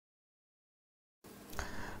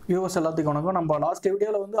Viewers எல்லாத்துக்கும் வணக்கம். நம்ம லாஸ்ட்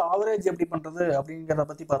வீடியோவில் வந்து ஆவரேஜ் எப்படி பண்ணுறது அப்படிங்கிறத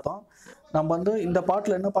பற்றி பார்த்தோம். நம்ம வந்து இந்த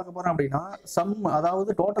பாட்டில் என்ன பார்க்க போகிறோம் அப்படின்னா சம்,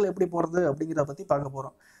 அதாவது டோட்டல் எப்படி போகிறது அப்படிங்கிறத பற்றி பார்க்க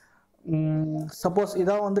போகிறோம். சப்போஸ்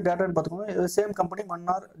இதான் வந்து டேட்டான்னு பார்த்துக்கோங்க. இது சேம் கம்பெனி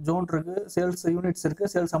மன்னார் ஜோன் இருக்குது, சேல்ஸ் யூனிட்ஸ்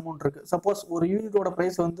இருக்குது, சேல்ஸ் அமௌண்ட் இருக்குது. சப்போஸ் ஒரு யூனிட்டோட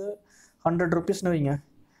ப்ரைஸ் வந்து 100 rupeesனு வைங்க.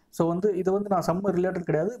 ஸோ வந்து இது வந்து நான் சம் ரிலேட்டட்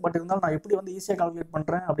கிடையாது, பட் இருந்தாலும் நான் எப்படி வந்து ஈஸியாக கால்குலேட்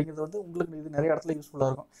பண்ணுறேன் அப்படிங்கிறது வந்து உங்களுக்கு இது நிறைய இடத்துல யூஸ்ஃபுல்லாக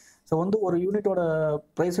இருக்கும். ஸோ வந்து ஒரு யூனிட்டோட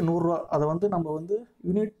ப்ரைஸ் 100 ரூபா. அதை வந்து நம்ம வந்து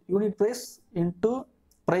யூனிட் ப்ரைஸ் இன்ட்டு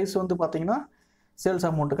ப்ரைஸ் வந்து பார்த்தீங்கன்னா சேல்ஸ்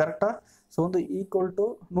அமௌண்ட் கரெக்டாக. ஸோ வந்து ஈக்குவல் டு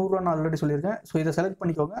 100 ரூபா நான் ஆல்ரெடி சொல்லியிருக்கேன். ஸோ இதை செலக்ட்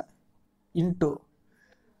பண்ணிக்கோங்க, இன்ட்டு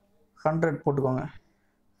 100 போட்டுக்கோங்க.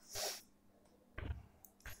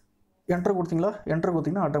 என்ட்ரு கொடுத்தீங்களா? என்ட்ரு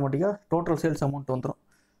கொடுத்தீங்கன்னா ஆட்டோமேட்டிக்காக டோட்டல் சேல்ஸ் அமௌண்ட் வந்துடும்.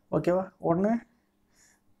 ஓகேவா? உடனே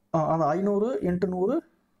அந்த 500 × 100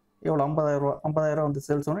 எவ்வளோ? 50,000 ரூபா. 50,000 வந்து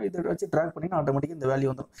சேல்ஸ் வரும். இதை வச்சு ட்ராக் பண்ணி ஆட்டோமேட்டிக்காக இந்த வேல்யூ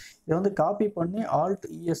வந்துடும். இதை வந்து காப்பி பண்ணி ஆல்ட்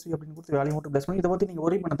ESV அப்படின்னு கொடுத்து வேல்யூ மட்டும் ப்ளஸ் பண்ணி இதை பற்றி நீங்கள்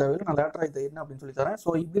ஒரி பண்ண தேவையில்லை. நான் லேட்டராக இது என்ன அப்படின்னு சொல்லி தரேன்.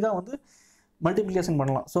 ஸோ இப்படி தான் வந்து மல்டிப்ளிகேஷன்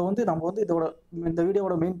பண்ணலாம். ஸோ வந்து நம்ம வந்து இந்த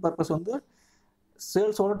வீடியோட மெயின் பர்பஸ் வந்து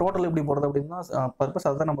சேல்ஸோட டோட்டல் எப்படி போடுறது அப்படின்னு தான் பர்பஸ்.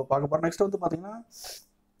 அதை தான் நம்ம பார்க்க போகிறோம். நெக்ஸ்ட் வந்து பார்த்தீங்கன்னா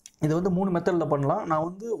இது வந்து 3 மெத்தடில் பண்ணலாம். நான்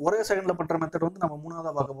வந்து ஒரே செகண்டில் பண்ணுற மெத்தட் வந்து நம்ம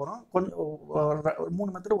 3ஆவதாக பார்க்க போகிறோம். கொஞ்சம்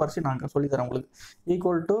 3 மெத்தட் வரிசை நான் சொல்லித்தரேன் உங்களுக்கு.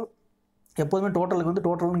 ஈக்குவல் டு எப்போதுமே டோட்டலுக்கு வந்து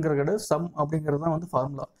டோட்டலுங்கிற கிடையாது, சம் அப்படிங்கிறது தான் வந்து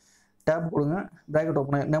ஃபார்முலா. டேப் கொடுங்க, ப்ராக்கெட்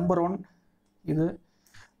ஓப்பன். நம்பர் 1 இது,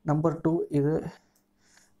 நம்பர் 2 இது,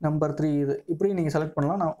 நம்பர் 3 இது, இப்படி நீங்கள் செலக்ட்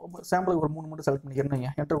பண்ணலாம். நான் சாம்பிளுக்கு ஒரு 3 மட்டும் செலக்ட் பண்ணிக்கிறேன்.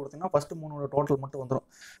 நீங்கள் என்டர் கொடுத்தீங்கன்னா ஃபஸ்ட்டு 3 டோட்டல் மட்டும் வந்துடும்.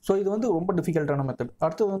 ஸோ இது வந்து ரொம்ப டிஃபிகல்ட்டான மெத்தட்.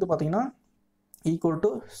 அடுத்தது வந்து பார்த்தீங்கன்னா ஈக்குவல்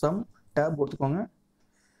டு சம், டேப் கொடுத்துக்கோங்க.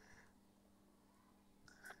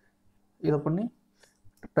 இதை பண்ணி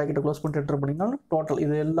ப்ராக்கெட்டை க்ளோஸ் பண்ணிட்டு என்டர் பண்ணிங்கன்னா டோட்டல்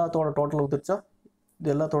இது எல்லாத்தோட டோட்டல் வந்துருச்சா? இது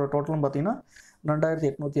எல்லாத்தோட டோட்டலும் பார்த்தீங்கன்னா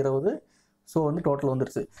 2820. ஸோ வந்து டோட்டல்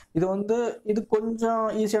வந்துருச்சு. இது கொஞ்சம்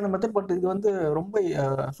ஈஸியான மெத்தட், பட் இது வந்து ரொம்ப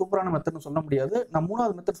சூப்பரான மெத்தட்னு சொல்ல முடியாது. நான்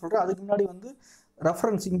 3வது மெத்தட் சொல்கிறேன். அதுக்கு முன்னாடி வந்து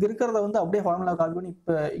ரெஃபரன்ஸ் இங்கே இருக்கிறத வந்து அப்படியே ஃபார்முலா காப்பி பண்ணி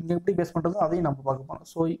இப்போ இங்கே எப்படி பேஸ் பண்ணுறதோ அதையும் நம்ம பார்க்க போகிறோம்.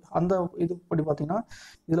 ஸோ அந்த இது படி பார்த்தீங்கன்னா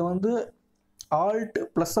இதில் வந்து ஆல்ட்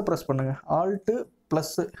ப்ளஸ்ஸை ப்ரெஸ் பண்ணுங்கள். ஆல்ட்டு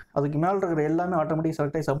ப்ளஸ்ஸு அதுக்கு மேலே இருக்கிற எல்லாமே ஆட்டோமேட்டிக்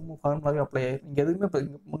செலக்ட் ஆகி சம் ஃபார்முலாவே அப்ளை ஆகிடும். நீங்கள் எதுவுமே இப்போ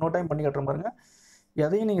இன்னொரு டைம் பண்ணி கட்டுற பாருங்க.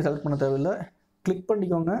 எதையும் நீங்கள் செலக்ட் பண்ண தேவையில்லை. கிளிக்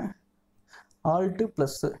பண்ணிக்கோங்க, ஆல்ட்டு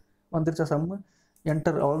ப்ளஸ்ஸு வந்துருச்சா சம்மு,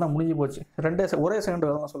 என்டர். அவ்வளோதான், முடிஞ்சு போச்சு. ஒரே செகண்ட்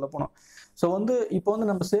தான் சொல்ல போனோம். ஸோ வந்து இப்போ வந்து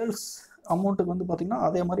நம்ம சேல்ஸ் அமௌண்ட்டுக்கு வந்து பார்த்திங்கன்னா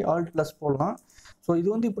அதே மாதிரி ஆல்ட் ப்ளஸ் போடலாம். ஸோ இது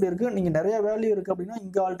வந்து இப்படி இருக்குது. நீங்கள் நிறைய வேல்யூ இருக்குது அப்படின்னா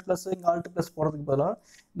இங்கே ஆல்ட் ப்ளஸ், இங்கே ஆல்ட் ப்ளஸ் போடுறதுக்கு பதிலாக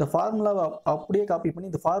இந்த ஃபார்முலாவை அப்படியே காப்பி பண்ணி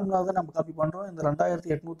இந்த ஃபார்முலா தான் நம்ம காப்பி பண்ணுறோம். இந்த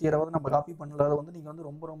 2820 நம்ம காப்பி பண்ணல. அதை வந்து நீங்கள் வந்து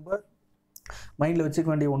ரொம்ப ரொம்ப மைண்டில் வச்சுக்க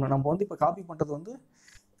வேண்டிய ஒன்று. நம்ம வந்து இப்போ காப்பி பண்ணுறது வந்து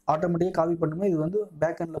ஆட்டோமேட்டிக்காக காப்பி பண்ணுமே. இது வந்து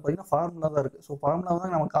பேக் எண்டில் பார்த்தீங்கன்னா ஃபார்முலா தான் இருக்குது. ஸோ ஃபார்முலாவை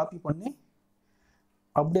தான் நம்ம காப்பி பண்ணி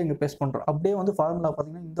அப்படியே இங்கே பேஸ்ட் பண்ணுறோம். அப்படியே வந்து ஃபார்முலா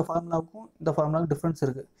பார்த்தீங்கன்னா இந்த ஃபார்முலாவுக்கும் இந்த ஃபார்முலாவுக்கும் டிஃப்ரென்ஸ்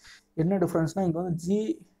இருக்குது. என்ன டிஃப்ரென்ஸ்னால் இங்கே வந்து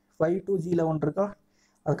G5 to G11 இருக்கா?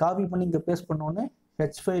 அதை காப்பி பண்ணி இங்கே பேஸ்ட் பண்ணோன்னே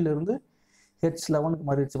H5லேருந்து H11க்கு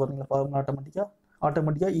மாறிடுச்சு பார்த்தீங்களா ஃபார்முலா.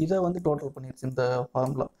 ஆட்டோமேட்டிக்காக இதை வந்து டோட்டல் பண்ணிடுச்சு இந்த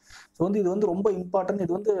ஃபார்முலா. ஸோ வந்து இது வந்து ரொம்ப இம்பார்ட்டன்ட்.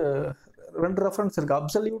 இது வந்து 2 ரெஃபரன்ஸ் இருக்குது.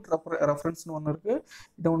 அப்சல்யூட் ரெஃபரன்ஸ்னு ஒன்று இருக்குது,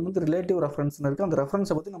 இது ஒன்று வந்து ரிலேட்டிவ் ரெஃபரன்ஸ்னு இருக்குது. அந்த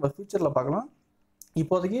ரெஃபரன்ஸை பற்றி நம்ம ஃபியூச்சரில் பார்க்கலாம்.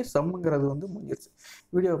 இப்போதைக்கு சம்முங்கிறது வந்து முடிஞ்சிருச்சு.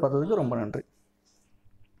 வீடியோவை பார்த்ததுக்கு ரொம்ப நன்றி.